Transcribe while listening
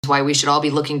why we should all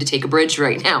be looking to take a bridge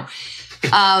right now.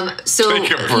 So, Take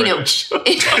a bridge.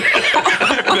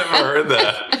 I've never heard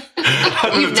that.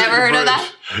 You've never heard of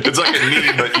that? It's like a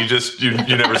knee, but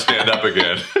you never stand up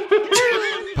again.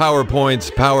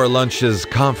 PowerPoints, power lunches,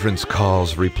 conference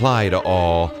calls, reply to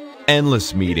all,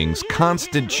 endless meetings,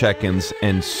 constant check-ins,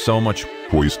 and so much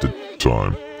wasted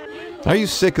time. Are you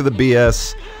sick of the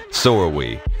BS? So are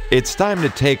we. It's time to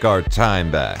take our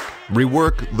time back,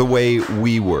 rework the way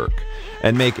we work,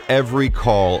 and make every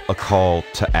call a call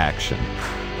to action.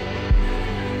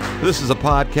 This is a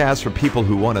podcast for people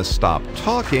who want to stop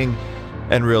talking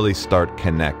and really start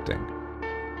connecting.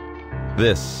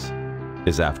 This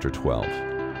is After 12.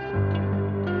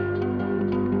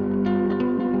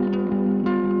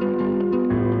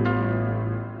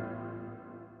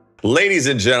 Ladies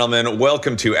and gentlemen,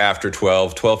 welcome to After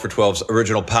 12, 12 for 12's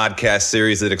original podcast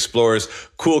series that explores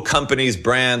cool companies,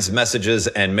 brands, messages,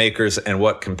 and makers, and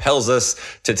what compels us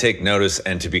to take notice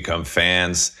and to become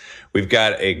fans. We've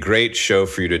got a great show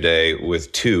for you today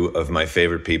with two of my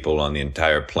favorite people on the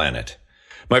entire planet.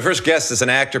 My first guest is an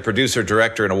actor, producer,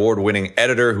 director, and award-winning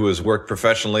editor who has worked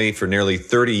professionally for nearly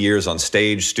 30 years on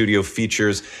stage, studio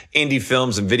features, indie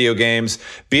films, and video games,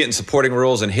 be it in supporting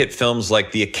roles in hit films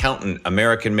like The Accountant,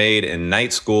 American Made, and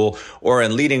Night School, or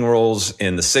in leading roles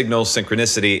in The Signal,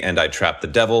 Synchronicity, and I Trapped the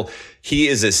Devil. He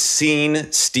is a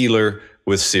scene stealer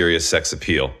with serious sex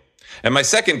appeal. And my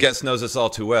second guest knows this all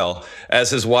too well.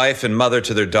 As his wife and mother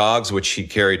to their dogs, which he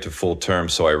carried to full term,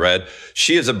 so I read,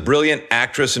 she is a brilliant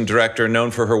actress and director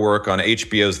known for her work on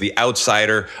HBO's The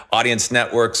Outsider, Audience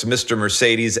Network's Mr.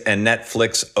 Mercedes, and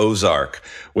Netflix Ozark.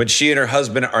 When she and her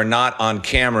husband are not on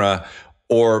camera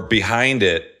or behind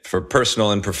it for personal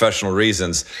and professional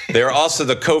reasons, they are also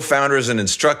the co-founders and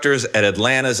instructors at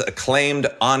Atlanta's acclaimed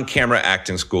on-camera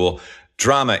acting school,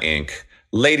 Drama Inc.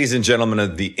 Ladies and gentlemen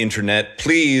of the internet,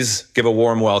 please give a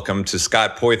warm welcome to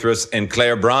Scott Poythress and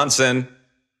Claire Bronson.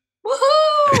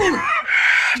 Woohoo!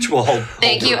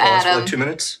 Thank you, Adam. Like 2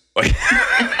 minutes. Welcome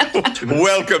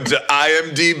to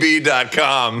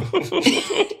imdb.com.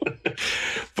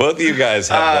 Both of you guys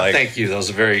have Thank you. That was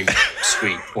a very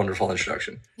sweet, wonderful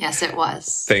introduction. Yes, it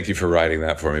was. Thank you for writing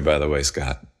that for me, by the way,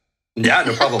 Scott. Yeah,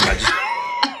 no problem.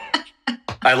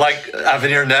 I like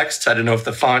Avenir Next. I don't know if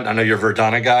the font, I know you're a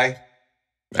Verdana guy.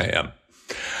 I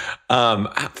am.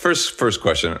 First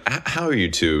question. How are you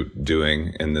two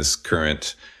doing in this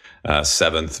current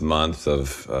seventh month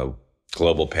of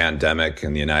global pandemic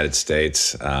in the United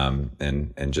States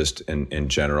and just in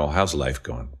general? How's life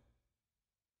going?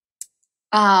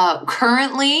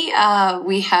 Currently,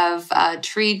 we have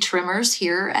tree trimmers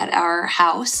here at our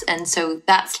house, and so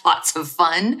that's lots of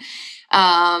fun.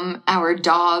 Our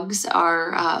dogs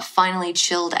are finally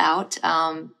chilled out.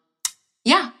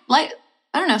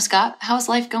 I don't know, Scott, how's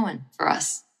life going for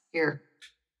us here?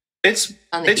 It's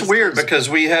weird because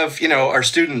we have, our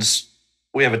students,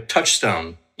 we have a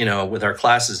touchstone, with our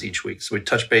classes each week. So we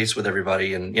touch base with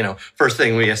everybody. And, first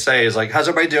thing we say is like, how's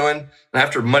everybody doing? And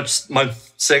after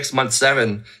month 6, month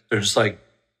 7, they're just like,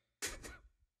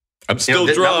 I'm still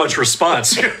drunk. Not much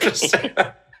response.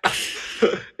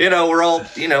 We're all,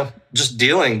 just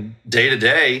dealing day to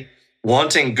day,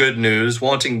 wanting good news,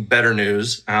 wanting better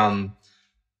news.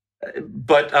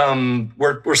 But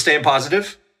we're staying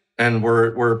positive, and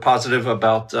we're positive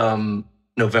about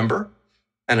November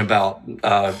and about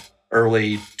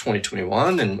early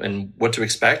 2021 and what to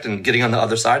expect and getting on the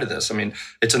other side of this. I mean,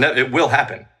 it will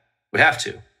happen. We have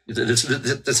to.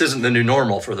 This isn't the new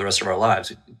normal for the rest of our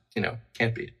lives.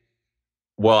 Can't be.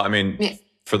 Well, I mean,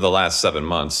 for the last 7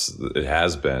 months, it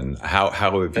has been. How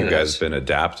have you guys been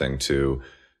adapting to?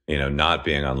 Not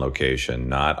being on location,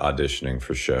 not auditioning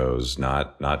for shows,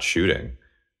 not shooting.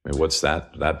 I mean, what's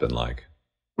that been like?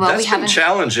 Well, that's been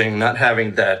challenging, not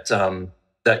having that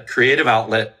creative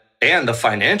outlet and the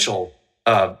financial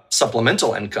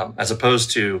supplemental income as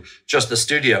opposed to just the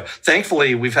studio.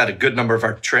 Thankfully, we've had a good number of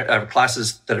our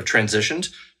classes that have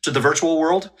transitioned to the virtual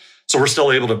world, so we're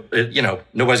still able to.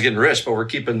 Nobody's getting rich, but we're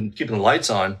keeping the lights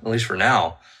on, at least for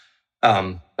now.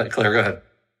 But Claire, go ahead.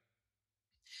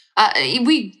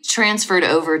 We transferred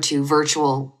over to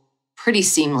virtual pretty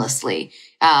seamlessly.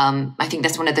 I think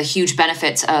that's one of the huge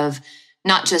benefits of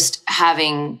not just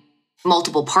having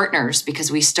multiple partners, because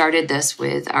we started this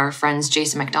with our friends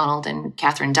Jason McDonald and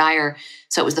Catherine Dyer.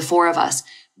 So it was the 4 of us.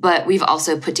 But we've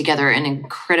also put together an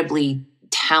incredibly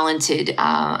talented,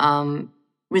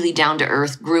 really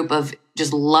down-to-earth group of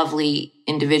just lovely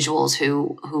individuals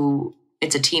who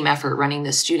it's a team effort running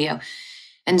this studio.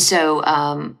 And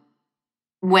so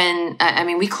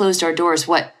we closed our doors,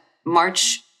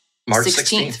 March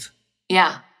 16th?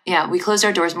 Yeah. We closed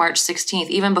our doors March 16th,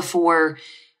 even before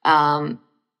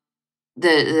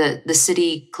the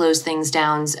city closed things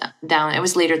down. It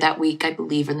was later that week, I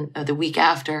believe, and the week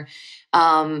after.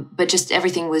 But just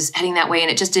everything was heading that way, and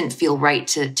it just didn't feel right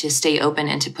to stay open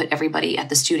and to put everybody at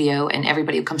the studio and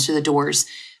everybody who comes through the doors.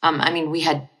 I mean, we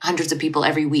had hundreds of people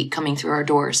every week coming through our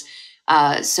doors,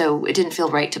 so it didn't feel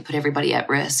right to put everybody at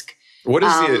risk.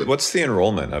 What's the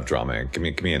enrollment of Drama? Give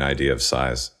me an idea of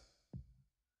size.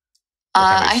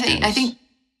 I think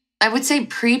I would say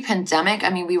pre-pandemic.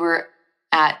 I mean, we were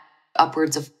at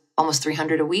upwards of almost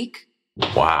 300 a week.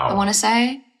 Wow. I want to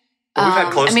say. Well, we've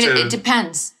had close it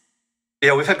depends.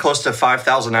 Yeah, we've had close to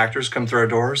 5,000 actors come through our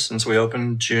doors since we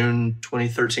opened June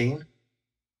 2013.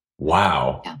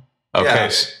 Wow. Yeah. Okay.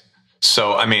 Yeah.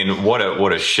 So, I mean, what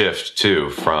a shift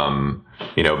too from,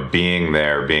 being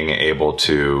there, being able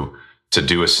to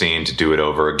do a scene, to do it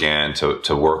over again,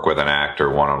 to work with an actor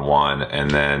one-on-one,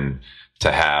 and then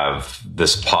to have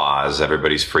this pause,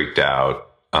 everybody's freaked out,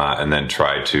 and then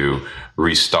try to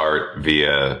restart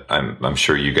via, I'm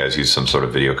sure you guys use some sort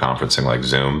of video conferencing like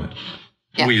Zoom.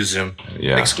 Yeah. We use Zoom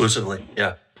exclusively.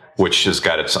 Yeah. Which has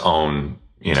got its own,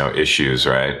 issues,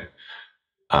 right?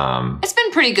 It's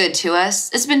been pretty good to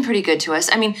us.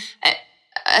 I mean,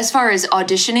 as far as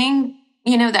auditioning,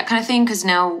 that kind of thing, because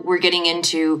now we're getting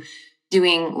into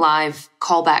doing live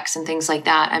callbacks and things like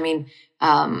that. I mean,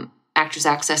 Actors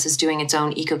Access is doing its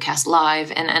own EcoCast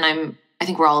Live, and I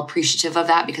think we're all appreciative of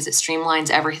that because it streamlines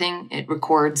everything. It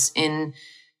records in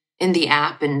the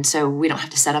app, and so we don't have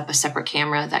to set up a separate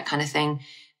camera, that kind of thing.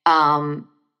 But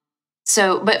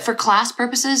for class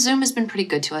purposes, Zoom has been pretty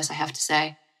good to us, I have to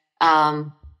say.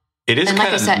 It is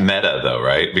kind of meta, though,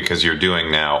 right? Because you're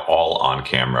doing now all on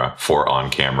camera for on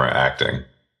camera acting.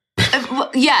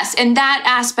 Yes, and that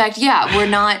aspect, we're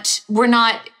not.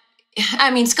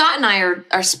 I mean, Scott and I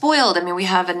are spoiled. I mean, we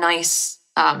have a nice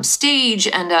stage,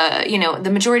 and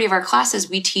the majority of our classes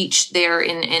we teach there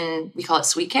in we call it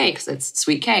Suite K because it's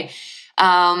Suite K,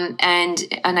 and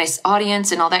a nice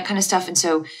audience and all that kind of stuff. And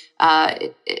so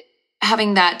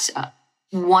having that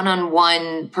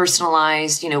one-on-one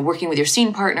personalized, working with your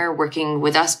scene partner, working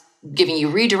with us, giving you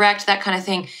redirect, that kind of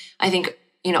thing. I think,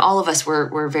 all of us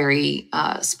were very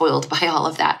spoiled by all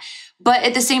of that. But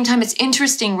at the same time, it's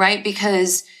interesting, right?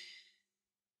 Because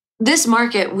this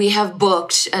market we have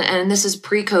booked, and this is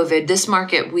pre-COVID, this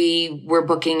market we were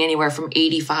booking anywhere from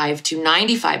 85 to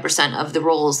 95% of the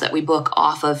roles that we book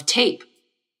off of tape.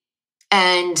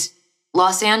 And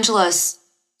Los Angeles,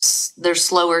 they're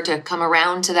slower to come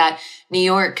around to that. New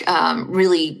York,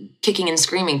 really kicking and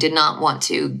screaming, did not want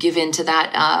to give in to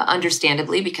that,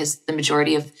 understandably, because the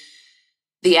majority of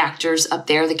the actors up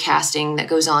there, the casting that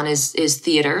goes on is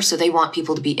theater. So they want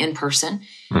people to be in person.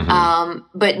 Mm-hmm.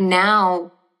 But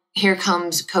now here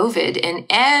comes COVID, and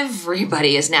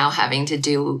everybody is now having to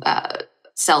do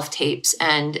self-tapes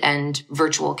and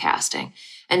virtual casting.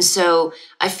 And so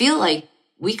I feel like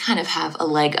we kind of have a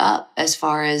leg up as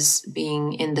far as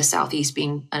being in the Southeast,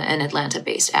 being an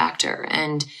Atlanta-based actor.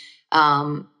 And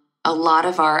a lot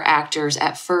of our actors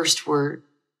at first were,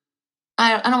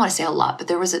 I don't want to say a lot, but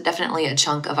there was definitely a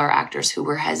chunk of our actors who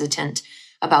were hesitant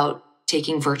about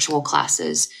taking virtual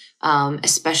classes,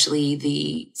 especially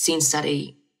the scene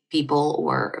study people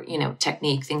or,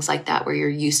 technique, things like that, where you're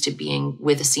used to being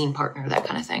with a scene partner, that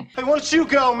kind of thing. Hey, why don't you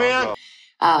go, man?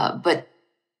 But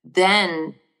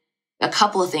then a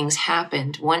couple of things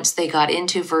happened. Once they got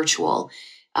into virtual,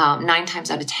 9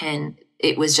 times out of 10,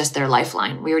 it was just their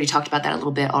lifeline. We already talked about that a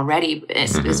little bit already.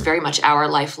 It's very much our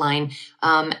lifeline,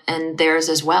 and theirs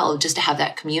as well, just to have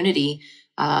that community,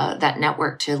 that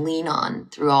network to lean on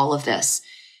through all of this.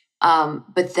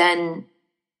 But then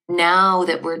now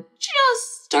that we're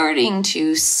just starting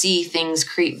to see things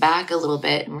creep back a little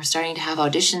bit, and we're starting to have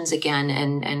auditions again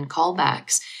and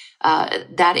callbacks,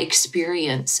 that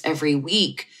experience every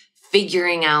week,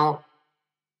 figuring out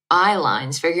eye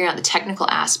lines, figuring out the technical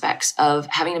aspects of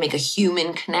having to make a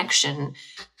human connection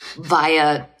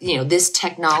via, this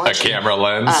technology. A camera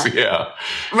lens,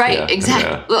 Right, yeah,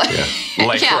 exactly. Yeah.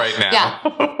 Like right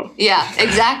now. Yeah,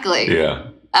 exactly. Yeah.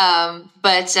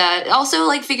 But also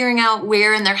like figuring out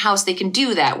where in their house they can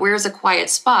do that. Where's a quiet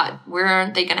spot? Where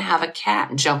aren't they going to have a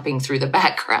cat jumping through the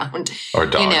background? Or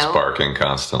dogs barking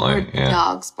constantly. Or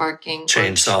dogs barking.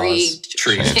 Chainsaws.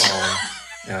 Trees falling.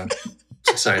 Yeah. It's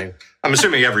exciting. I'm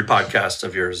assuming every podcast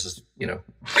of yours is,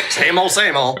 same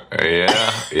old.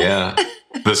 Yeah.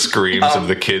 The screams of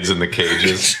the kids in the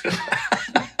cages.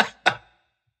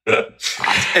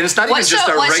 And it's not even just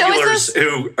our regulars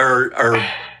who are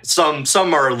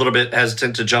some are a little bit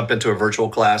hesitant to jump into a virtual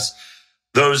class.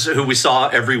 Those who we saw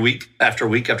every week after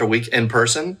week after week in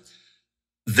person.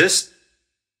 This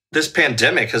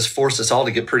pandemic has forced us all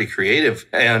to get pretty creative,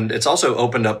 and it's also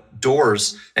opened up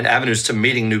doors and avenues to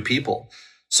meeting new people.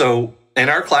 So in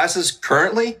our classes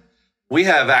currently, we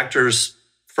have actors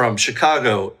from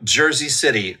Chicago, Jersey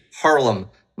City, Harlem,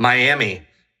 Miami,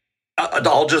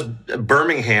 all just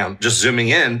Birmingham, just zooming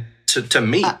in to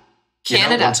meet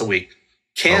Canada once a week.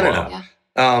 Canada.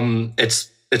 Oh, wow.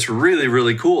 It's really,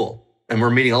 really cool. And we're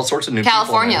meeting all sorts of new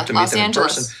California, people. California, Los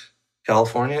Angeles. In person.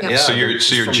 California, Yep. yeah. So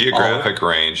your geographic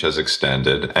range has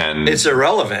extended, and It's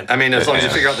irrelevant. I mean, as long as you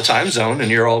figure out the time zone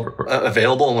and you're all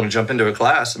available and want to jump into a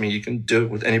class, I mean, you can do it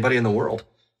with anybody in the world.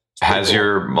 has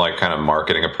your kind of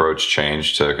marketing approach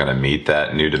changed to kind of meet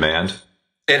that new demand?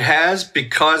 It has,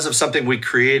 because of something we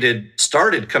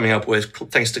started coming up with,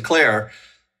 thanks to Claire,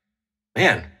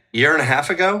 a year and a half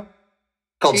ago,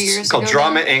 called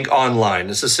Drama Inc. Online.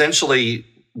 It's essentially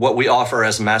what we offer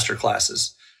as master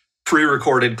classes,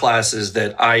 pre-recorded classes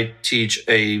that I teach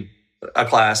a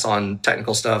class on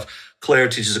technical stuff. Claire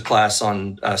teaches a class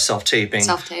on self-taping.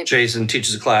 Jason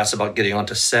teaches a class about getting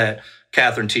onto set.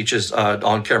 Catherine teaches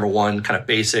on camera one kind of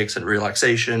basics and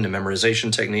relaxation and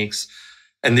memorization techniques.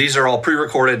 And these are all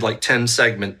pre-recorded, like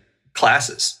 10-segment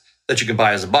classes that you can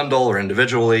buy as a bundle or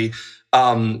individually.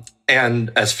 And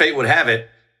as fate would have it,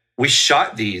 we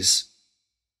shot these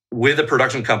with a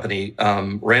production company,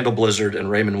 Randall Blizzard and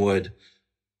Raymond Wood.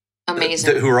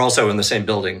 Amazing. Who are also in the same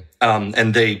building.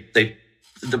 And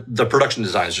the production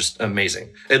design is just amazing.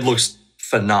 It looks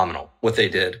phenomenal what they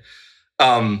did.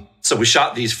 So we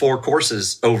shot these 4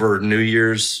 courses over New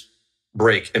Year's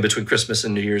break, in between Christmas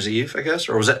and New Year's Eve, I guess,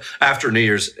 or was it after New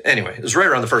Year's? Anyway, it was right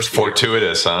around the first year.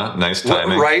 Fortuitous, huh? Nice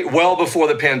timing. Right, well before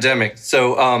the pandemic.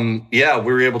 So we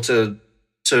were able to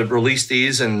release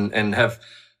these and have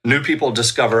new people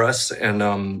discover us,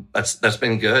 and that's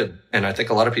been good. And I think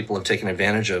a lot of people have taken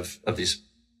advantage of these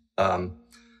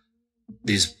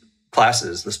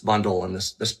classes, this bundle, and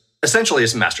this essentially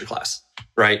is a masterclass,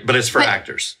 right? But it's for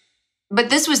actors. But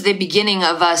this was the beginning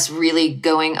of us really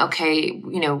going, okay,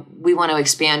 we want to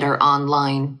expand our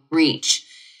online reach.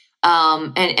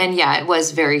 And yeah, it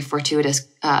was very fortuitous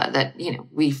that,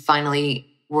 we finally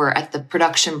were at the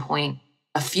production point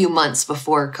a few months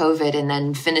before COVID, and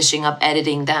then finishing up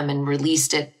editing them and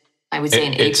released it, I would say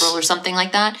in April or something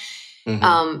like that.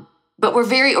 Mm-hmm. But we're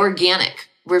very organic.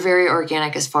 We're very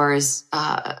organic as far as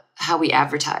how we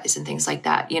advertise and things like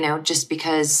that, just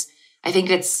because I think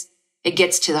it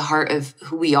gets to the heart of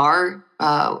who we are.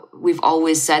 We've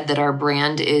always said that our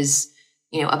brand is,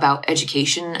 about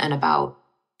education and about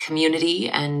community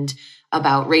and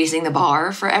about raising the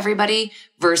bar for everybody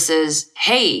versus,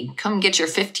 hey, come get your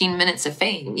 15 minutes of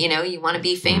fame. You want to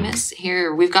be famous?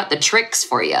 Here, we've got the tricks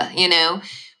for you.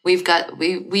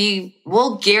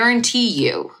 We'll guarantee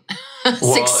you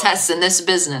success in this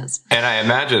business. And I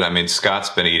imagine, Scott's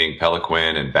been eating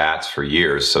Peliquin and bats for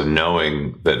years. So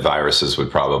knowing that viruses would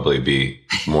probably be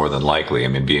more than likely,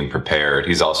 being prepared.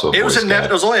 He's also it was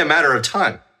only a matter of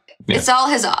time. Yeah. It's all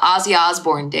his Ozzy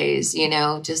Osbourne days,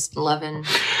 just loving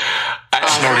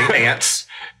snorting ants.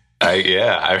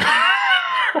 I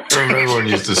remember when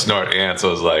he used to snort ants. I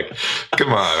was like,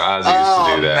 come on, Ozzy used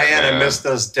to do that. Man, I miss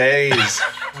those days.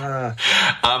 I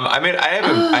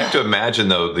have to imagine,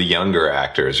 though, the younger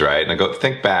actors, right? And I go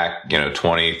think back,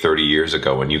 20, 30 years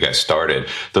ago when you guys started.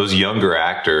 Those younger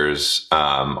actors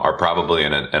are probably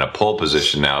in a pole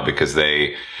position now because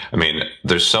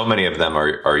there's so many of them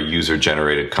are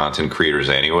user-generated content creators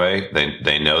anyway.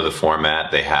 They know the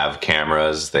format. They have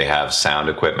cameras. They have sound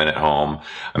equipment at home.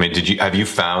 Have you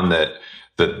found that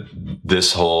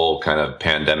this whole kind of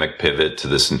pandemic pivot to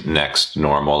this next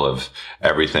normal of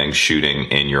everything shooting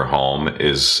in your home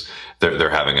is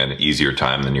they're having an easier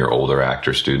time than your older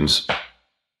actor students?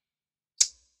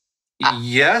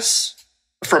 Yes,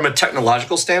 from a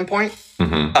technological standpoint,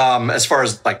 as far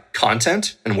as like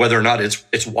content and whether or not it's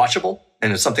watchable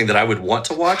and it's something that I would want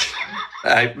to watch.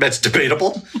 That's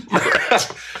debatable.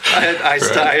 I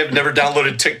have never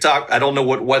downloaded TikTok. I don't know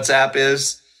what WhatsApp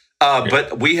is,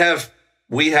 but we have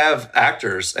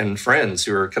actors and friends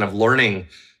who are kind of learning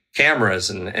cameras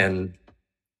and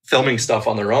filming stuff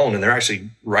on their own, and they're actually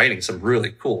writing some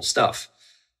really cool stuff.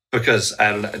 Because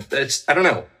I don't know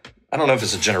if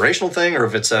it's a generational thing or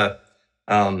if it's a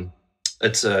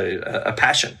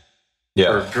passion.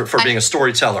 Yeah. For being a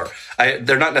storyteller.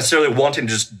 They're not necessarily wanting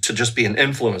to just be an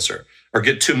influencer or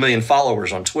get 2 million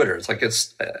followers on Twitter. It's like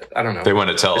I don't know. They want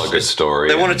to tell a good story.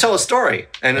 They want to tell a story,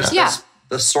 and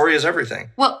the story is everything.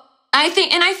 Well, I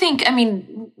think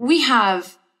we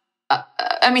have,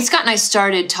 Scott and I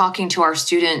started talking to our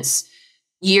students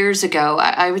years ago.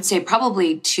 I would say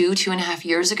probably 2.5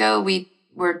 years ago. We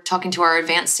were talking to our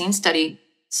advanced scene study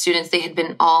students. They had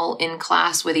been all in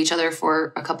class with each other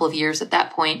for a couple of years at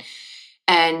that point.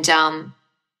 And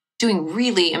doing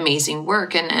really amazing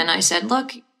work. And I said,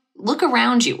 look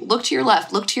around you, look to your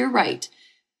left, look to your right.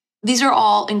 These are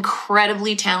all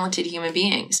incredibly talented human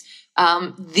beings.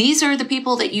 These are the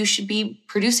people that you should be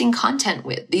producing content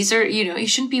with. These are, you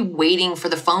shouldn't be waiting for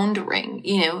the phone to ring,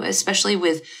 especially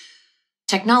with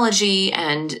technology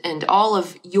and all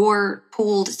of your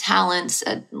pooled talents.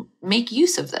 Make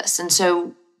use of this. And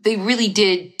so they really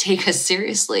did take us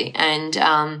seriously.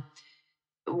 And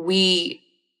we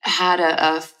had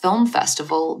a film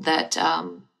festival that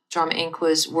Drama Inc.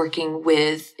 was working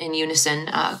with in unison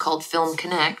called Film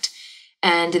Connect.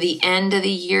 And at the end of the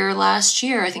year last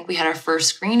year, I think we had our first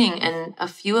screening, and a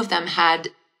few of them had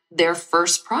their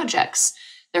first projects,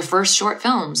 their first short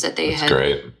films that they had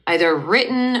either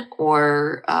written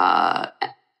or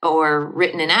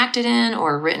written and acted in,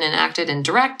 or written and acted and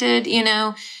directed,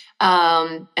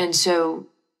 and so,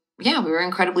 yeah, we were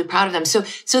incredibly proud of them. So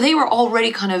they were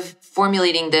already kind of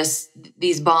formulating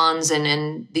these bonds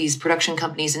and these production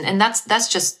companies. And that's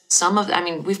just some of,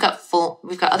 we've got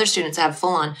other students that have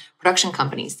full on production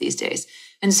companies these days.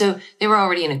 And so they were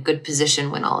already in a good position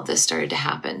when all of this started to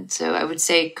happen. So I would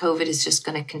say COVID is just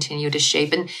going to continue to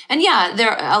shape. And yeah,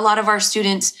 a lot of our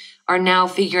students are now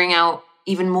figuring out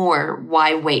even more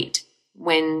why wait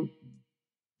when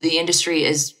the industry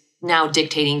is now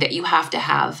dictating that you have to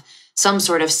have some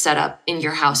sort of setup in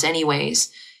your house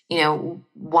anyways.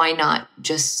 Why not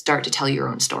just start to tell your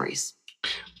own stories?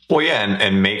 Well, yeah,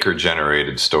 and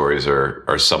maker-generated stories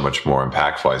are so much more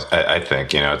impactful. I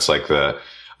think, it's like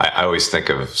I always think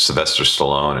of Sylvester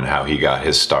Stallone and how he got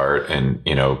his start, and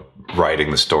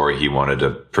writing the story he wanted to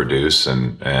produce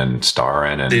and star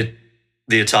in, and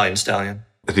the Italian Stallion.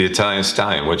 The Italian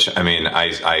Stallion, which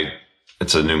I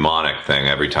it's a mnemonic thing.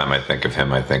 Every time I think of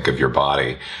him, I think of your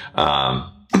body.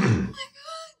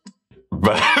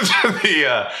 But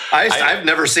I've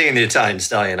never seen the Italian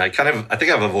Stallion. I think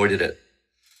I've avoided it.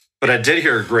 But I did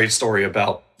hear a great story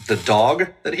about the dog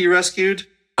that he rescued,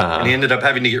 and he ended up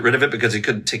having to get rid of it because he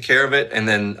couldn't take care of it. And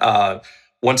then I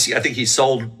think he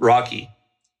sold Rocky,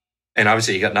 and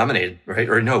obviously he got nominated, right?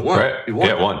 Or no, won. Right. He won.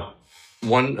 Yeah,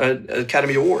 won an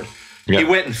Academy Award. Yeah. He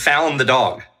went and found the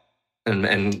dog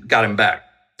and got him back.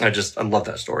 I love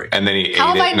that story. And then he ate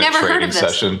it in a training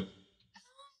session.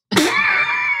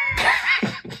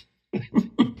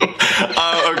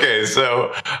 Okay,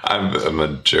 so I'm a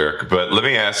jerk, but let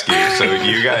me ask you. So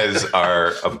you guys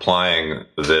are applying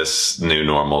this new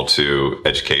normal to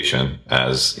education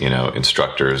as,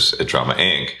 instructors at Drama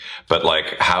Inc. But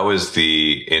how is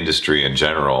the industry in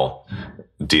general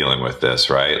dealing with this,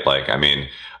 right?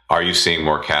 Are you seeing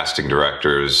more casting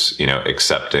directors,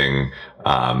 accepting,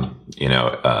 auditions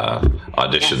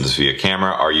via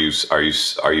camera? Are you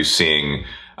seeing?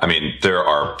 There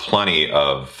are plenty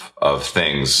of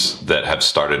things that have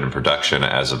started in production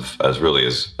as of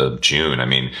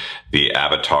June. The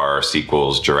Avatar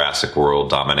sequels, Jurassic World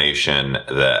Domination,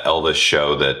 the Elvis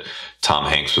show that Tom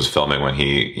Hanks was filming when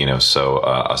he, so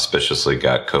auspiciously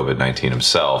got COVID-19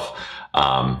 himself.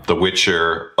 The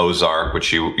Witcher, Ozark,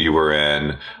 which you were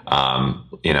in,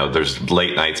 there's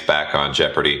late nights back on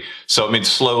Jeopardy. So,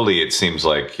 slowly it seems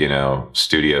like,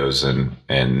 studios and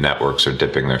networks are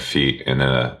dipping their feet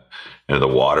into the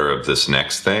water of this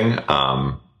next thing.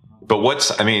 But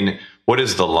what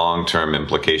is the long-term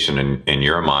implication in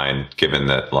your mind, given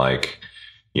that,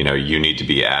 you need to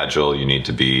be agile, you need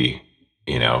to be,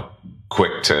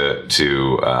 quick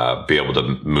to be able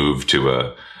to move to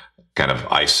a kind of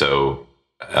ISO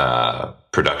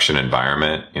production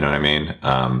environment, you know what I mean?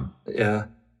 Yeah.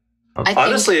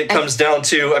 Honestly, it comes down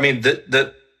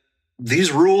to,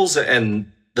 these rules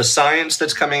and the science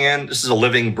that's coming in, this is a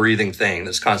living, breathing thing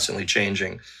that's constantly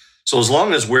changing. So as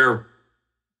long as we're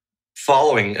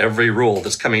following every rule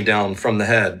that's coming down from the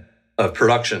head of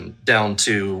production down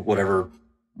to whatever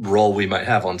role we might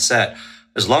have on set,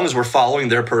 as long as we're following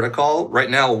their protocol, right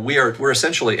now we're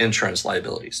essentially insurance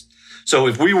liabilities. So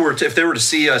if they were to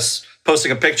see us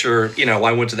posting a picture,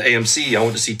 I went to the AMC, I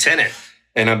went to see Tenet,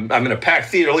 and I'm in a packed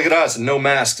theater, look at us, and no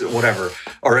mask, whatever.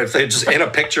 Or if they just in a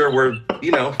picture where,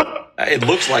 it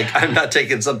looks like I'm not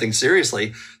taking something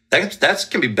seriously, that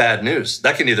can be bad news.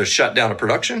 That can either shut down a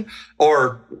production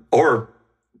or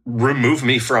remove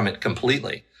me from it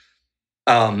completely.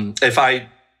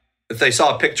 If they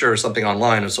saw a picture or something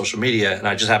online on social media and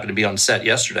I just happened to be on set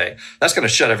yesterday, that's going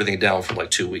to shut everything down for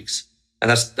 2 weeks. And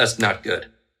that's not good,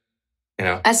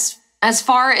 As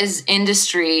far as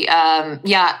industry,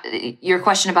 your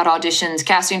question about auditions,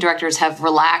 casting directors have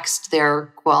relaxed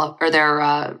their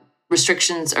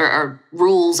restrictions or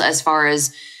rules as far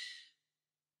as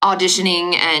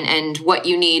auditioning and what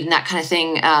you need and that kind of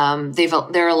thing.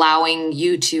 They're allowing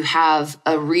you to have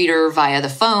a reader via the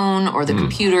phone or the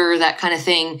computer, that kind of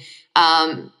thing.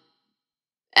 And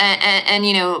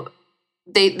you know,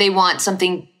 they want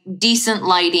something decent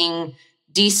lighting,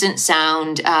 decent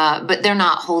sound, but they're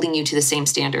not holding you to the same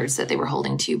standards that they were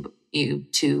holding you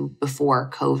to before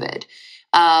COVID.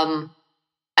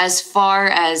 As far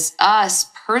as us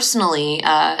personally,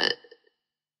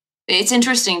 it's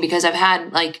interesting because I've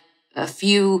had like a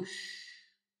few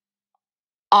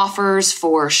offers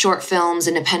for short films,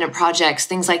 independent projects,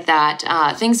 things like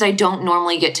that, things I don't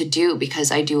normally get to do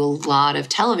because I do a lot of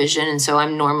television. And so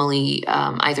I'm normally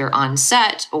either on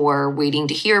set or waiting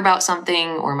to hear about something,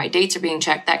 or my dates are being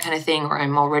checked, that kind of thing, or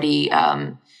I'm already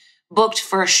booked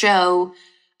for a show.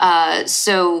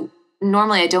 So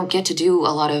normally I don't get to do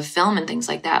a lot of film and things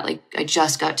like that. Like I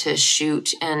just got to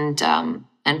shoot and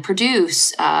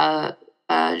produce a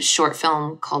short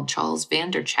film called Charles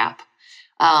Vanderchap.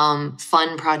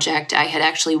 Fun project. I had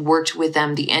actually worked with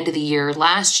them the end of the year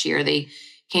last year. They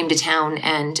came to town,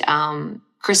 and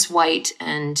Chris White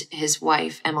and his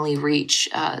wife, Emily Reach,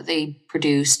 they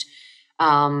produced,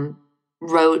 Chris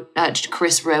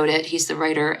wrote it. He's the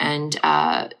writer, and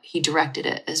he directed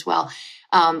it as well.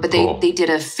 But they did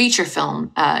a feature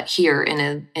film here in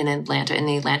Atlanta, in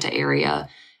the Atlanta area,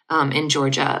 in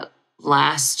Georgia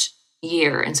last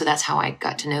year. And so that's how I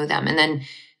got to know them. And then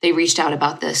they reached out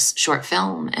about this short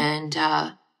film, and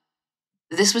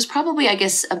this was probably, I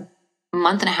guess, a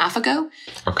month and a half ago.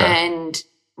 Okay. And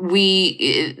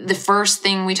the first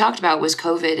thing we talked about was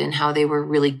COVID and how they were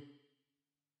really,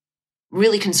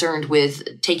 really concerned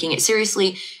with taking it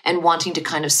seriously and wanting to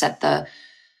kind of set the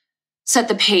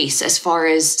pace as far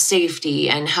as safety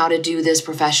and how to do this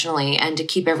professionally and to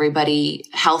keep everybody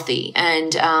healthy.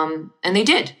 And they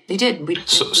did.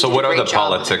 So what are the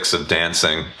politics of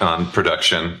dancing on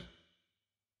production?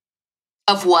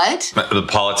 Of what? The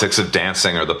politics of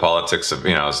dancing, or the politics of,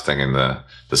 I was thinking the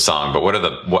song, but what are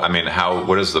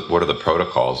the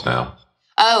protocols now?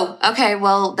 Oh, okay.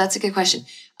 Well, that's a good question.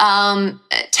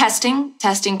 Testing.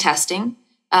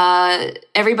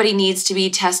 Everybody needs to be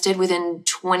tested within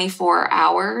 24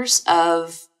 hours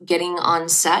of getting on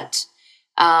set.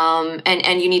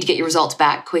 And you need to get your results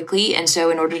back quickly. And so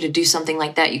in order to do something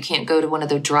like that, you can't go to one of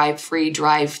the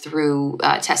drive-through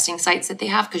testing sites that they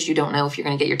have, because you don't know if you're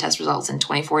going to get your test results in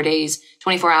 24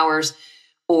 hours,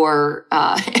 or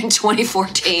in 24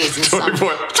 days. In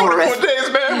 24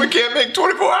 days, man. We can't make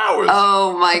 24 hours.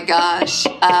 Oh, my gosh.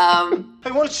 Hey,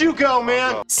 why don't you go,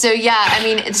 man? So, yeah, I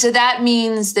mean, so that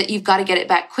means that you've got to get it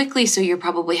back quickly. So you're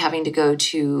probably having to go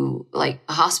to like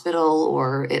a hospital,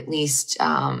 or at least,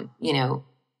 a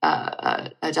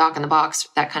doc in the box,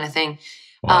 that kind of thing.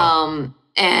 Wow.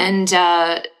 And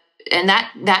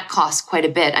that costs quite a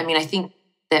bit. I mean, I think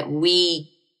that we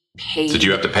paid. Did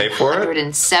you have to pay for it?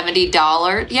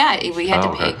 $170. Yeah, we had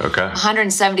to pay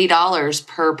 $170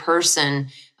 per person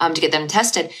to get them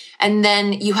tested. And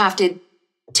then you have to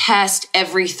test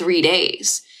every 3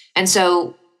 days. And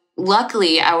so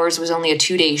luckily ours was only a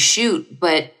 2-day shoot,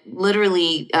 but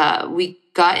literally we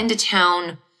got into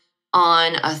town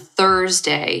on a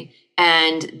Thursday,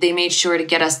 and they made sure to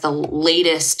get us the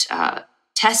latest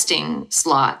testing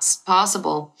slots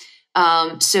possible,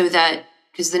 so that,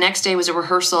 because the next day was a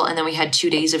rehearsal and then we had 2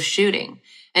 days of shooting.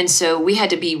 And so we had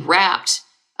to be wrapped.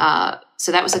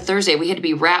 So that was a Thursday. We had to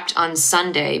be wrapped on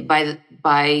Sunday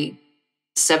by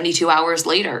 72 hours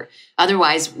later.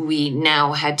 Otherwise, we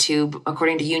now had to,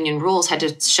 according to union rules, had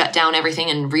to shut down everything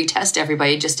and retest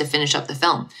everybody just to finish up the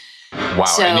film. Wow.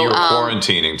 So, and you were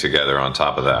quarantining together on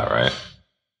top of that, right?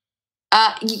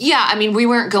 Yeah. I mean, we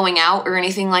weren't going out or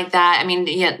anything like that. I mean,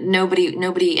 yeah,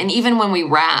 nobody. And even when we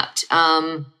wrapped,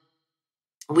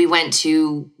 we went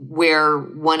to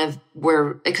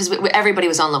because everybody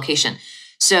was on location.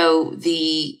 So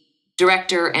the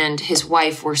director and his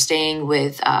wife were staying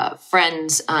with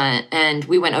friends, and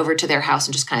we went over to their house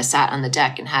and just kind of sat on the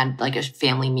deck and had like a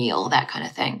family meal, that kind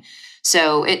of thing.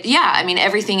 So I mean,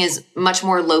 everything is much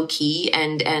more low key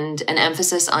and an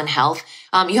emphasis on health.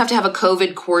 You have to have a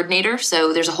COVID coordinator.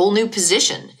 So there's a whole new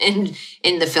position in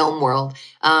the film world.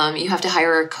 You have to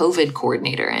hire a COVID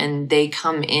coordinator, and they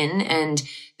come in and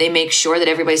they make sure that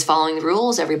everybody's following the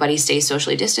rules. Everybody stays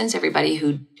socially distanced. Everybody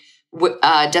who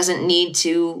doesn't need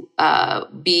to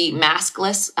be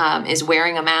maskless is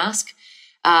wearing a mask.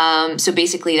 So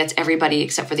basically that's everybody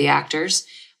except for the actors.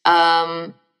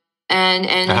 And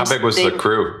how big was the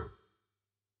crew?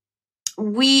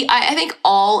 I think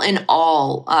all in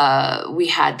all, we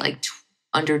had like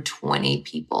under 20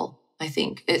 people, I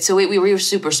think. So we were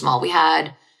super small. We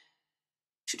had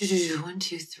 1,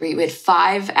 2, 3. We had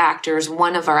 5 actors.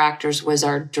 One of our actors was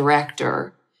our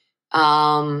director.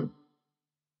 And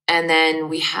then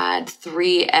we had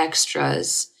 3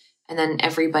 extras. And then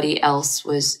everybody else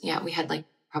was, we had like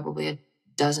probably a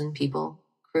dozen people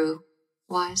crew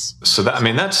wise. So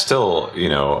that's still,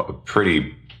 a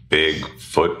pretty big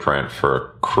footprint for a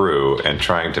crew, and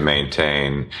trying to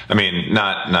maintain,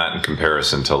 not in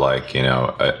comparison to like,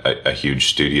 a huge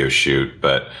studio shoot,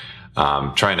 but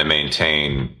trying to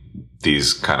maintain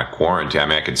these kind of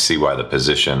quarantine. I could see why the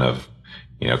position of,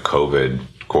 COVID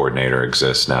coordinator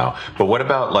exists now. But what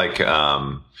about like,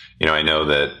 I know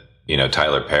that,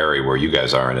 Tyler Perry, where you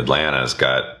guys are in Atlanta, has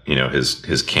got,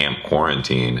 his camp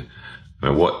quarantine.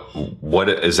 What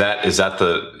is that? Is that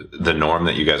the norm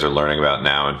that you guys are learning about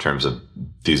now in terms of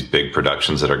these big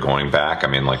productions that are going back?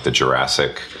 Like the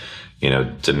Jurassic,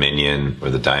 Dominion, where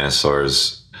the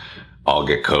dinosaurs all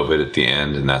get COVID at the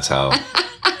end, and that's how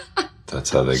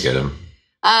they get him.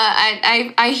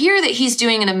 I hear that he's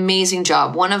doing an amazing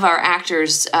job. One of our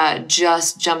actors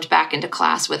just jumped back into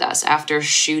class with us after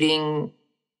shooting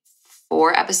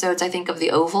 4 episodes, I think, of The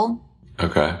Oval.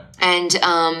 Okay.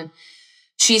 And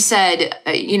she said,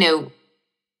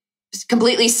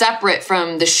 completely separate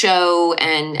from the show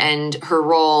and her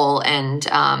role and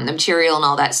the material and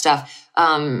all that stuff,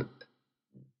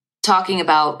 talking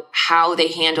about how they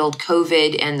handled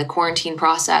COVID and the quarantine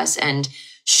process. And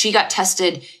she got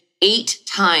tested 8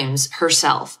 times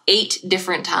herself, 8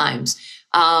 different times.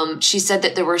 She said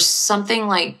that there were something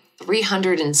like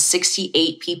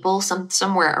 368 people,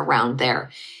 somewhere around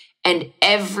there. And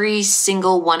every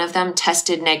single one of them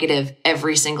tested negative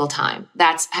every single time.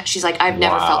 She's like, I've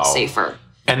never felt safer.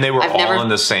 And they were all on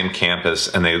the same campus,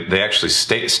 and they actually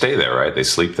stay there, right? They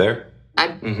sleep there?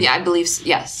 Yeah, I believe so.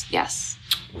 Yes.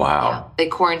 Wow. Yeah, they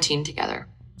quarantined together.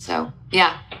 So,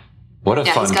 yeah. What a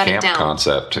fun camp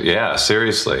concept. Yeah,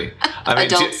 seriously.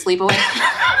 Adult sleepaway.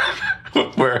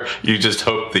 Where you just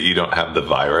hope that you don't have the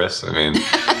virus.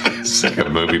 It's like a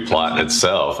movie plot in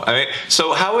itself.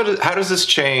 So how does this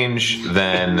change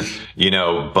then,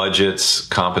 budgets,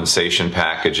 compensation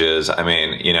packages?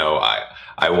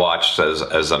 I watched,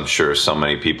 as I'm sure so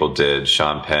many people did,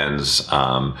 Sean Penn's,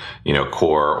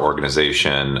 core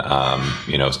organization,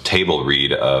 table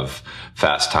read of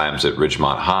Fast Times at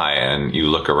Ridgemont High. And you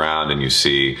look around and you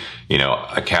see,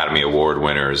 Academy Award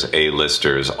winners,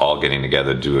 A-listers all getting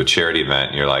together to do a charity event.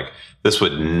 And you're like, this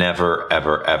would never,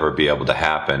 ever, ever be able to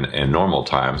happen in normal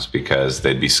times because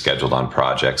they'd be scheduled on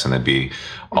projects and they'd be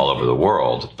all over the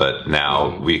world. But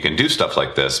now we can do stuff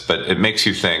like this. But it makes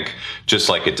you think, just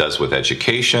like it does with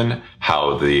education,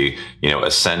 how the,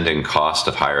 ascending cost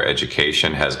of higher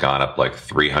education has gone up like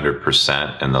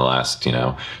 300% in the last,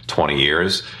 20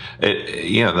 years.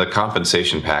 The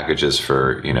compensation packages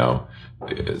for,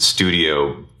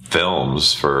 studio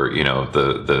films for,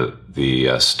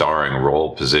 the starring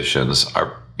role positions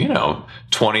are, $20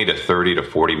 to $30 to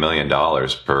 $40 million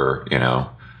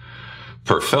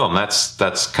per film.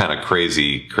 That's kind of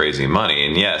crazy money.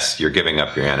 And yes, you're giving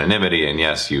up your anonymity, and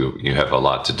yes, you have a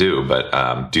lot to do,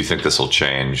 but do you think this will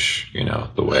change,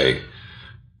 the way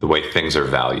things are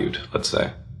valued, let's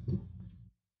say?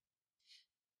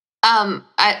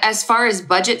 As far as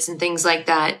budgets and things like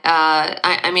that,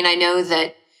 I know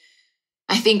that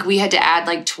I think we had to add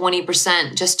like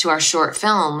 20% just to our short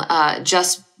film,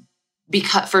 just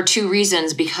because, for 2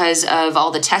 reasons, because of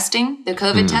all the testing, the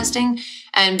COVID testing,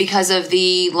 and because of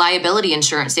the liability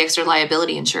insurance, the extra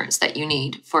liability insurance that you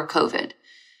need for COVID.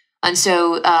 And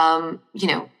so,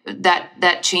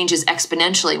 that changes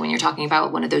exponentially when you're talking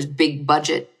about one of those big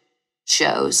budget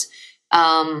shows.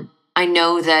 I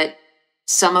know that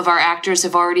some of our actors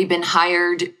have already been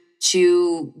hired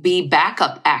to be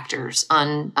backup actors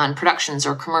on productions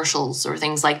or commercials or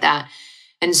things like that.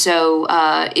 And so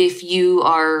if you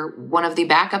are one of the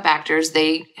backup actors,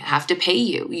 they have to pay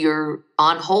you. You're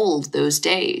on hold those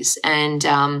days, and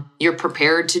you're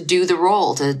prepared to do the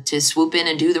role, to swoop in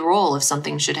and do the role if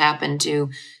something should happen to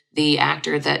the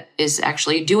actor that is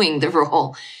actually doing the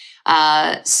role.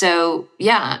 So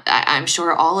yeah, I'm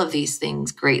sure all of these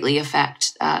things greatly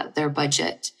affect their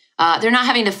budget. They're not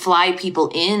having to fly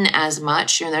people in as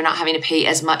much, or they're not having to pay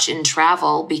as much in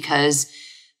travel because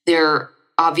they're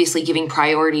obviously giving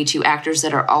priority to actors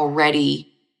that are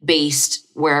already based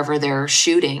wherever they're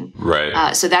shooting.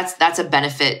 Right. So that's a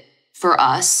benefit for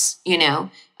us,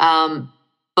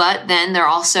 but then they're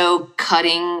also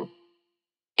cutting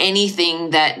anything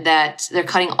that they're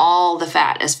cutting all the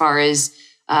fat as far as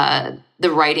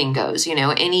the writing goes.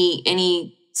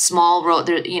 Any small role,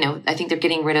 I think they're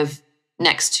getting rid of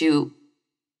next to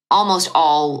almost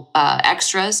all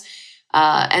extras.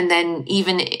 And then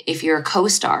even if you're a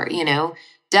co-star,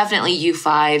 definitely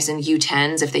U5s and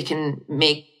U10s,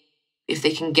 if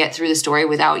they can get through the story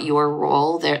without your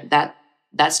role,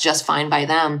 that's just fine by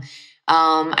them.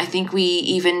 I think we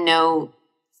even know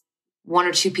one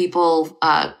or two people,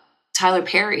 Tyler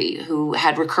Perry, who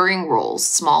had recurring roles,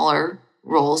 smaller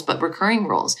roles, but recurring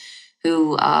roles,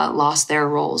 who lost their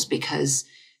roles because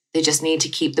they just need to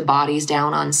keep the bodies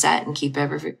down on set and keep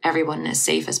everyone as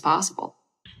safe as possible.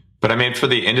 But I mean, for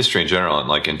the industry in general, and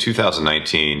like in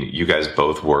 2019, you guys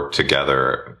both worked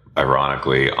together,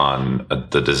 ironically, on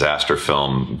the disaster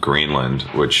film Greenland,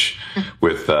 which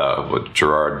with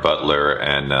Gerard Butler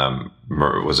and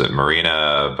was it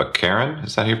Marina Baccarin?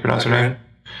 Is that how you pronounce her name?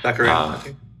 Baccarin, I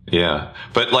think. Yeah.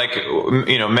 But like,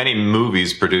 you know, many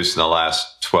movies produced in the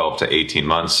last 12 to 18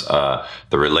 months, the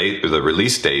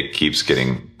release date keeps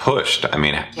getting pushed. I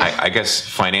mean, yeah. I guess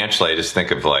financially, I just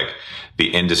think of like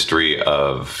the industry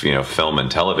of, you know, film and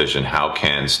television. How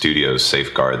can studios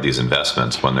safeguard these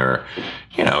investments when they're,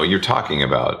 you know, you're talking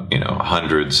about, you know,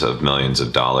 hundreds of millions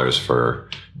of dollars for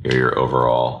your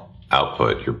overall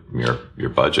output, your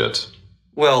budget.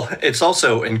 Well, it's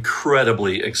also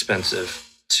incredibly expensive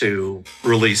to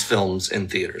release films in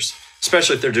theaters,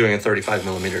 especially if they're doing a 35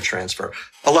 millimeter transfer.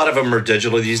 A lot of them are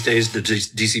digital these days, the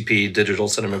DCP, digital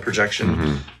cinema projection.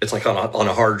 Mm-hmm. It's like on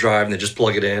a hard drive and they just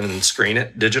plug it in and screen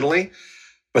it digitally.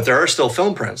 But there are still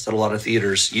film prints that a lot of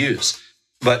theaters use.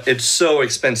 But it's so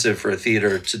expensive for a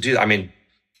theater to do. I mean,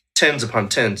 tens upon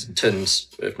tens and tens,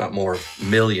 if not more,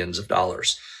 millions of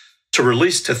dollars to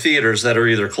release to theaters that are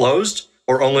either closed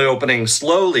or only opening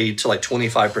slowly to like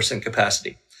 25%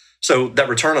 capacity. So that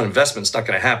return on investment is not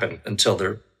going to happen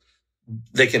until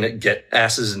they can get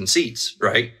asses in seats,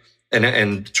 right?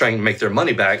 And try and make their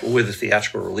money back with a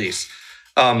theatrical release.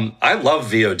 I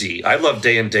love VOD. I love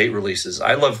day and date releases.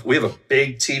 We have a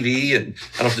big TV and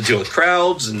I don't have to deal with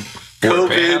crowds and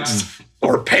COVID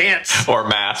or pants or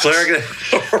masks.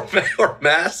 Or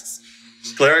masks.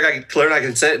 Claire and I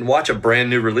can sit and watch a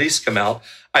brand new release come out.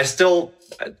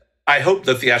 I hope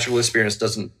the theatrical experience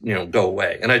doesn't, you know, go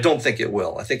away. And I don't think it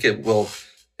will. I think it will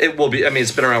be, I mean,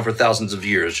 it's been around for thousands of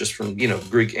years, just from, you know,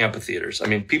 Greek amphitheaters. I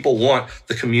mean, people want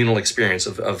the communal experience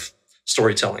of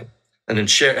storytelling and then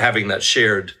having that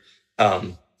shared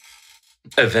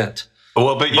event.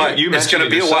 Well, but you mentioned it's going to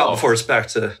be a while before it's back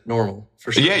to normal.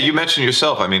 For sure. Yeah, you mentioned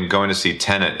yourself. I mean, going to see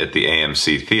Tenet at the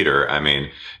AMC theater. I mean,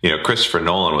 you know, Christopher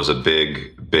Nolan was a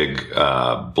big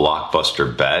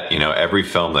blockbuster bet. You know, every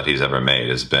film that he's ever made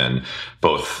has been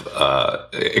both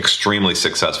extremely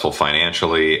successful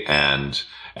financially and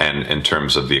in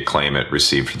terms of the acclaim it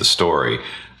received for the story.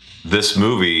 This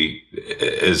movie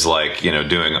is like, you know,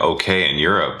 doing okay in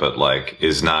Europe, but like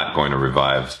is not going to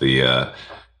revive the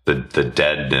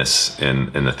deadness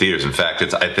in the theaters. In fact,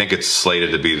 I think it's slated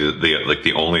to be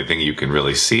the only thing you can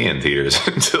really see in theaters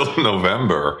until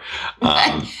November.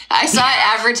 I saw it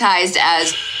advertised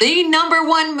as the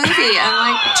 #1 movie.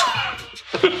 I'm like,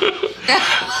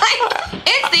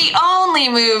 it's the only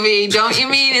movie. Don't you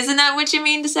mean? Isn't that what you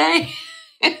mean to say?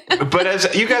 But as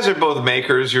you guys are both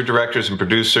makers, you're directors and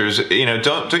producers, you know,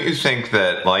 don't you think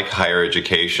that like higher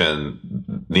education,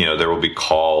 you know, there will be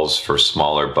calls for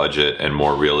smaller budget and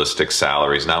more realistic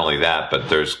salaries? Not only that, but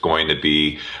there's going to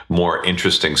be more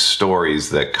interesting stories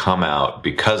that come out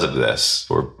because of this.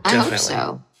 I hope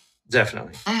so.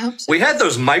 Definitely. I hope so. We had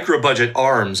those micro budget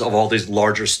arms of all these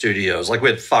larger studios, like we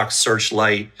had Fox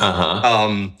Searchlight,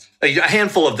 a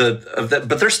handful of the,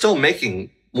 but they're still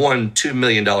making $1-2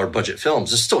 million budget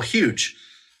films. It's still huge.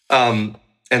 And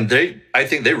I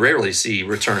think they rarely see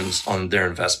returns on their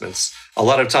investments. A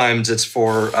lot of times it's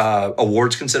for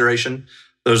awards consideration.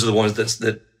 Those are the ones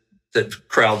that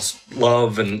crowds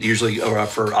love and usually are up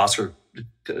for Oscar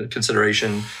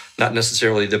consideration, not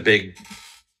necessarily the big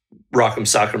Rock'em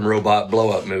Sock'em Robot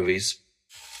blow-up movies.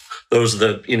 Those are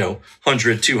the, you know,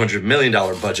 $100-200 million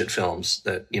budget films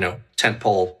that, you know,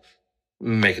 tentpole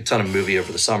make a ton of movie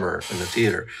over the summer in the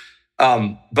theater.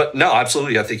 But no,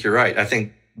 absolutely. I think you're right. I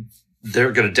think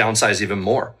they're going to downsize even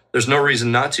more. There's no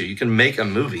reason not to. You can make a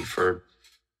movie for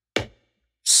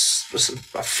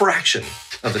a fraction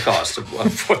of the cost of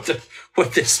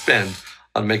what they spend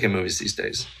on making movies these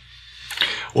days.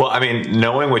 Well, I mean,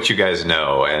 knowing what you guys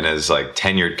know, and as like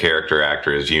tenured character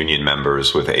actors, union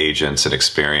members with agents and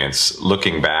experience,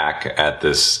 looking back at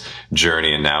this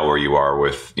journey and now where you are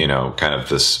with, you know, kind of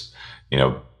this, you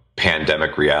know,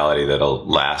 pandemic reality that'll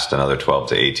last another 12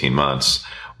 to 18 months.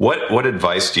 What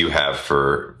advice do you have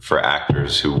for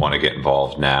actors who want to get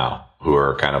involved now, who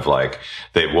are kind of like,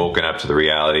 they've woken up to the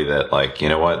reality that like, you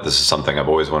know what, this is something I've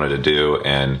always wanted to do,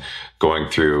 and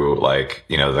going through like,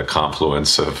 you know, the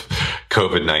confluence of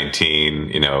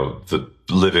COVID-19, the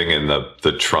living in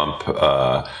the Trump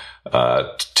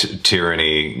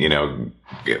tyranny,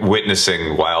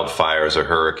 witnessing wildfires or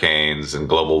hurricanes and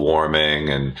global warming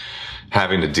and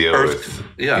having to deal with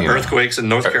earthquakes in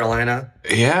North Carolina.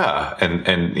 Yeah,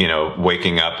 and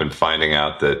waking up and finding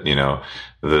out that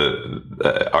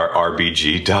our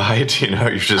RBG died.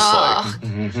 You're just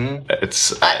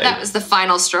it's that was the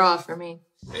final straw for me.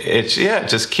 It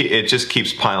just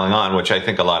keeps piling on, which I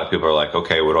think a lot of people are like,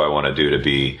 okay, what do I want to do to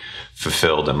be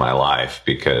fulfilled in my life?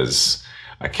 Because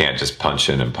I can't just punch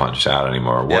in and punch out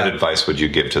anymore. What advice would you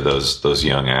give to those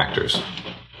young actors?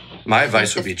 My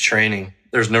advice would be training.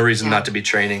 There's no reason not to be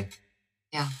training.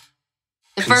 Yeah.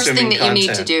 The first thing that you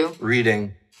need to do.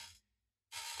 Reading.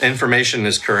 Information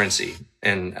is currency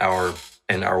in our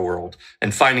world.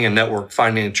 And finding a network,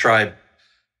 finding a tribe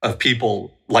of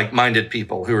people, like-minded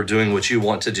people who are doing what you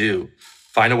want to do.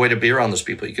 Find a way to be around those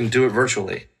people. You can do it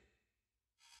virtually.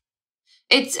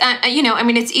 It's,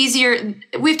 it's easier.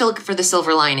 We have to look for the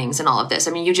silver linings in all of this.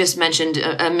 I mean, you just mentioned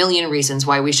a million reasons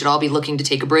why we should all be looking to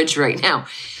take a bridge right now.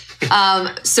 Take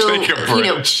a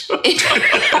bridge.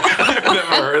 I've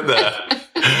never heard that.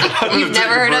 You've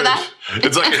never heard of that?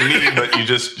 It's like a knee, but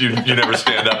you never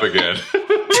stand up again. Take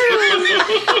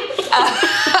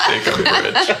a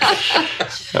bridge.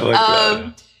 I like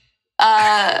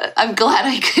that. I'm glad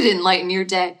I could enlighten your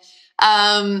day.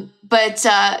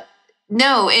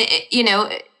 No,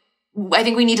 I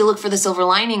think we need to look for the silver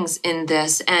linings in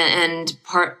this, and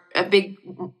a big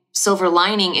silver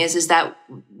lining is that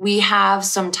we have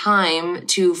some time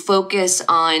to focus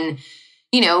on,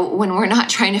 when we're not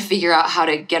trying to figure out how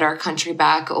to get our country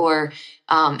back or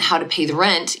how to pay the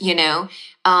rent,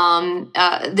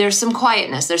 there's some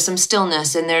quietness, there's some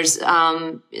stillness, and there's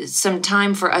some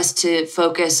time for us to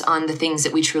focus on the things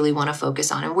that we truly want to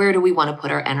focus on. And where do we want to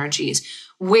put our energies?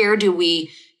 Where do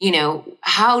we,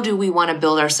 how do we want to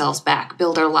build ourselves back,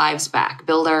 build our lives back,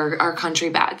 build our country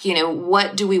back?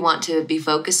 What do we want to be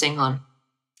focusing on?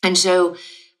 And so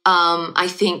I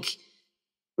think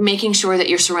making sure that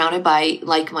you're surrounded by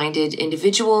like-minded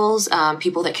individuals,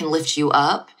 people that can lift you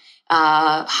up,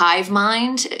 hive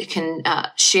mind, can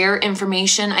share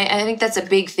information. I think that's a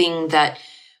big thing that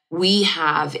we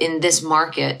have in this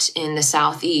market in the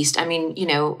Southeast. I mean,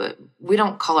 we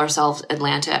don't call ourselves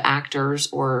Atlanta actors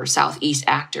or Southeast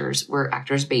actors. We're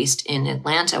actors based in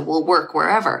Atlanta. We'll work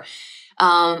wherever.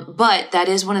 But that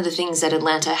is one of the things that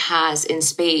Atlanta has in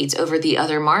spades over the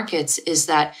other markets, is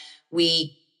that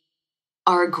we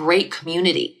are a great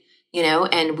community,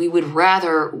 and we would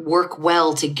rather work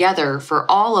well together for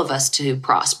all of us to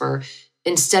prosper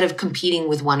instead of competing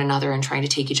with one another and trying to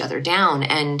take each other down.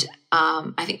 And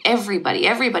I think everybody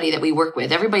that we work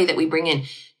with, everybody that we bring in,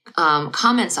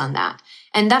 comments on that.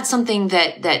 And that's something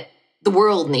that the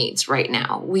world needs right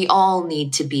now. We all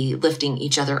need to be lifting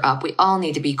each other up. We all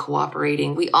need to be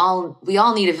cooperating. We all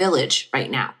need a village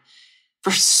right now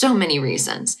for so many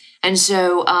reasons. And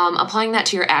so applying that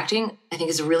to your acting, I think,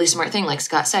 is a really smart thing. Like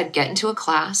Scott said, get into a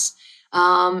class,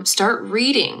 start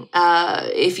reading.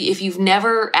 If you've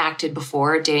never acted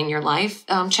before a day in your life,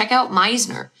 check out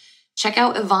Meisner, check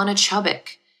out Ivana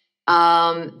Chubbuck.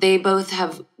 They both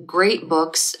have great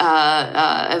books.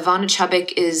 Ivana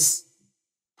Chubbuck is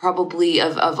probably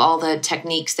of all the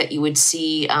techniques that you would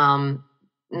see,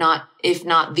 if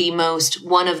not the most,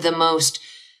 one of the most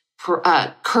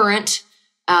current.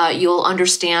 You'll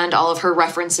understand all of her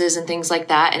references and things like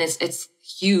that. And it's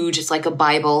huge. It's like a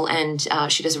Bible. And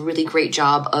she does a really great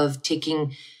job of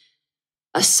taking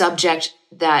a subject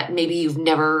that maybe you've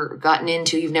never gotten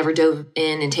into, you've never dove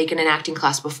in and taken an acting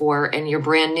class before, and you're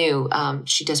brand new.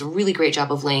 She does a really great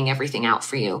job of laying everything out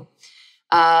for you.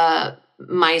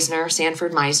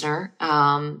 Sanford Meisner.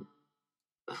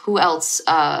 Who else,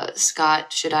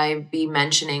 Scott, should I be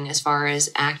mentioning as far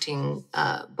as acting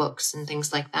books and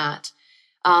things like that?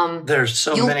 There's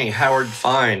so many. Howard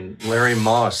Fine, Larry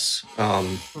Moss,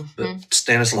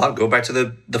 Stanislav. Go back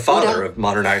to the father of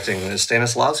modern acting,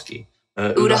 Stanislavski.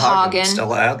 Uta Hagen,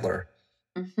 Stella Adler.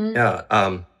 Mm-hmm.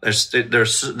 Yeah,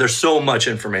 there's so much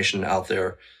information out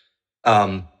there.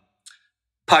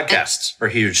 Podcasts are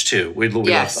huge too. We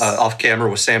love Off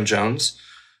Camera with Sam Jones.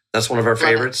 That's one of our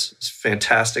favorites. It's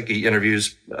fantastic. He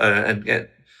interviews and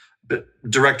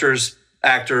directors,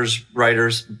 actors,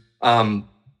 writers,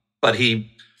 but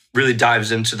he really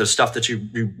dives into the stuff that you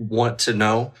want to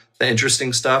know, the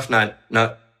interesting stuff, not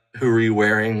who are you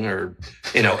wearing or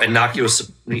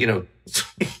innocuous I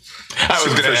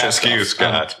was going to ask you,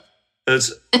 Scott. I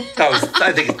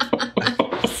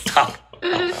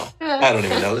don't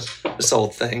even know this whole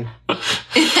thing.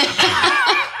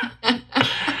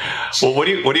 Well, what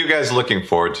are you guys looking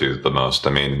forward to the most? I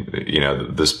mean,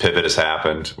 this pivot has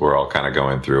happened. We're all kind of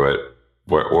going through it.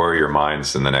 Where are your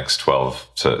minds in the next 12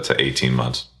 to 18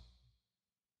 months?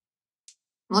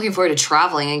 I'm looking forward to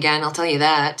traveling again. I'll tell you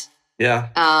that. Yeah.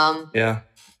 Yeah.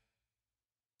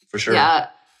 For sure. Yeah.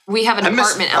 We have an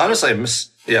apartment out. Honestly,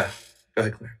 yeah. Go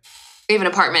ahead, Claire. We have an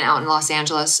apartment out in Los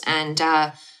Angeles, and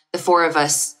the four of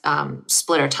us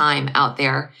split our time out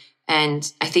there.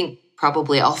 And I think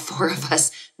probably all four of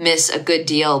us miss a good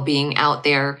deal being out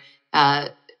there.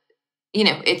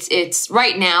 It's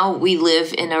right now we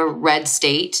live in a red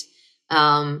state.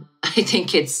 I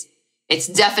think it's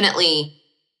definitely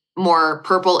more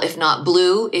purple, if not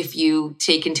blue, if you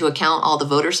take into account all the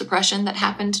voter suppression that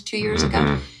happened 2 years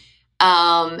ago.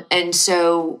 And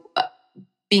so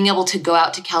being able to go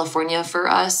out to California for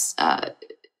us,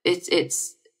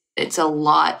 it's a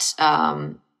lot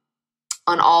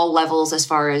on all levels as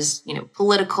far as,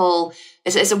 political.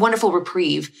 It's a wonderful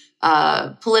reprieve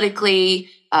politically,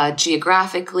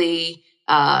 geographically,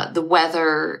 the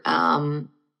weather,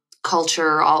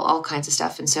 culture, all kinds of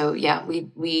stuff. And so, yeah,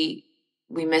 we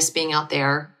miss being out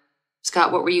there.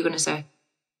 Scott, what were you going to say?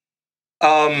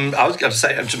 I was going to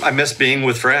say I miss being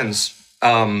with friends.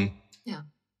 And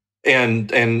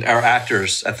our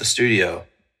actors at the studio.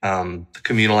 The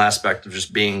communal aspect of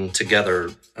just being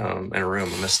together in a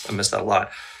room. I miss that a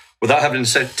lot. Without having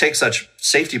to take such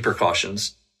safety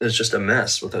precautions, it's just a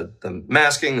mess with the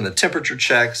masking and the temperature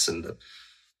checks and the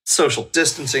social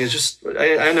distancing. It's just,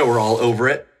 I know we're all over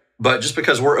it, but just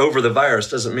because we're over the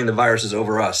virus doesn't mean the virus is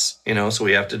over us, so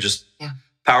we have to just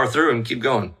power through and keep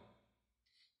going.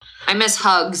 I miss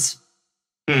hugs.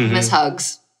 Mm-hmm. Miss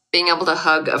hugs. Being able to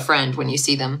hug a friend when you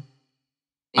see them.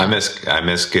 Yeah. I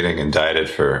miss getting indicted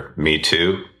for Me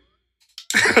Too.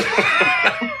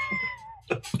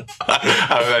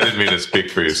 I didn't mean to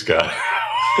speak for you, Scott.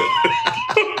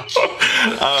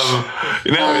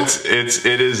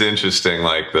 It is interesting.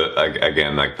 Like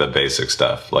the basic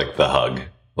stuff, like the hug,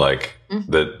 like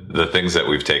the things that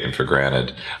we've taken for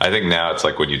granted. I think now it's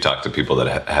like when you talk to people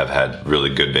that have had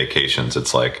really good vacations,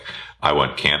 it's like, I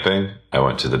went camping, I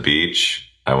went to the beach,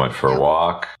 I went for a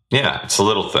walk. Yeah, it's the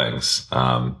little things.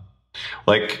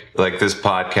 Like this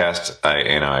podcast,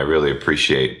 I really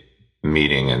appreciate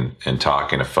meeting and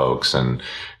talking to folks and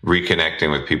reconnecting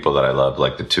with people that I love,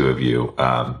 like the two of you.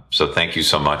 So thank you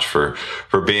so much for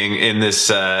being in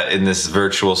this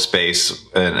virtual space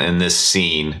and in this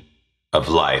scene of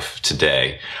life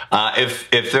today.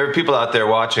 If there are people out there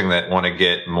watching that want to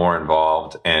get more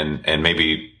involved and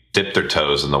maybe dip their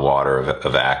toes in the water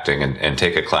of acting and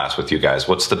take a class with you guys,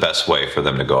 what's the best way for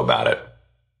them to go about it?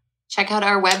 Check out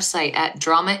our website at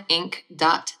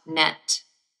dramainc.net.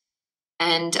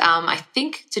 And I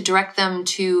think to direct them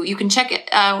to, you can check it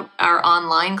out, our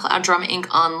online, Drama Inc.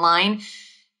 online.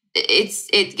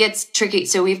 It gets tricky.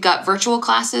 So we've got virtual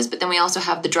classes, but then we also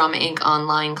have the Drama Inc.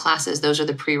 online classes. Those are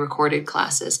the pre-recorded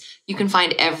classes. You can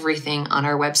find everything on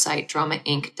our website,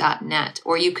 dramainc.net,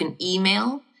 or you can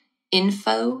email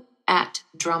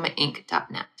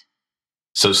info@dramainc.net.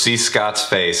 So see Scott's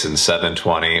face in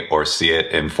 720 or see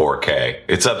it in 4K.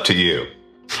 It's up to you.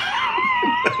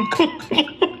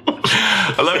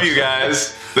 I love you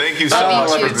guys. Thank you so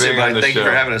much for being on the show. Thank you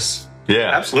for having us.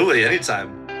 Yeah. Absolutely.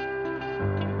 Anytime.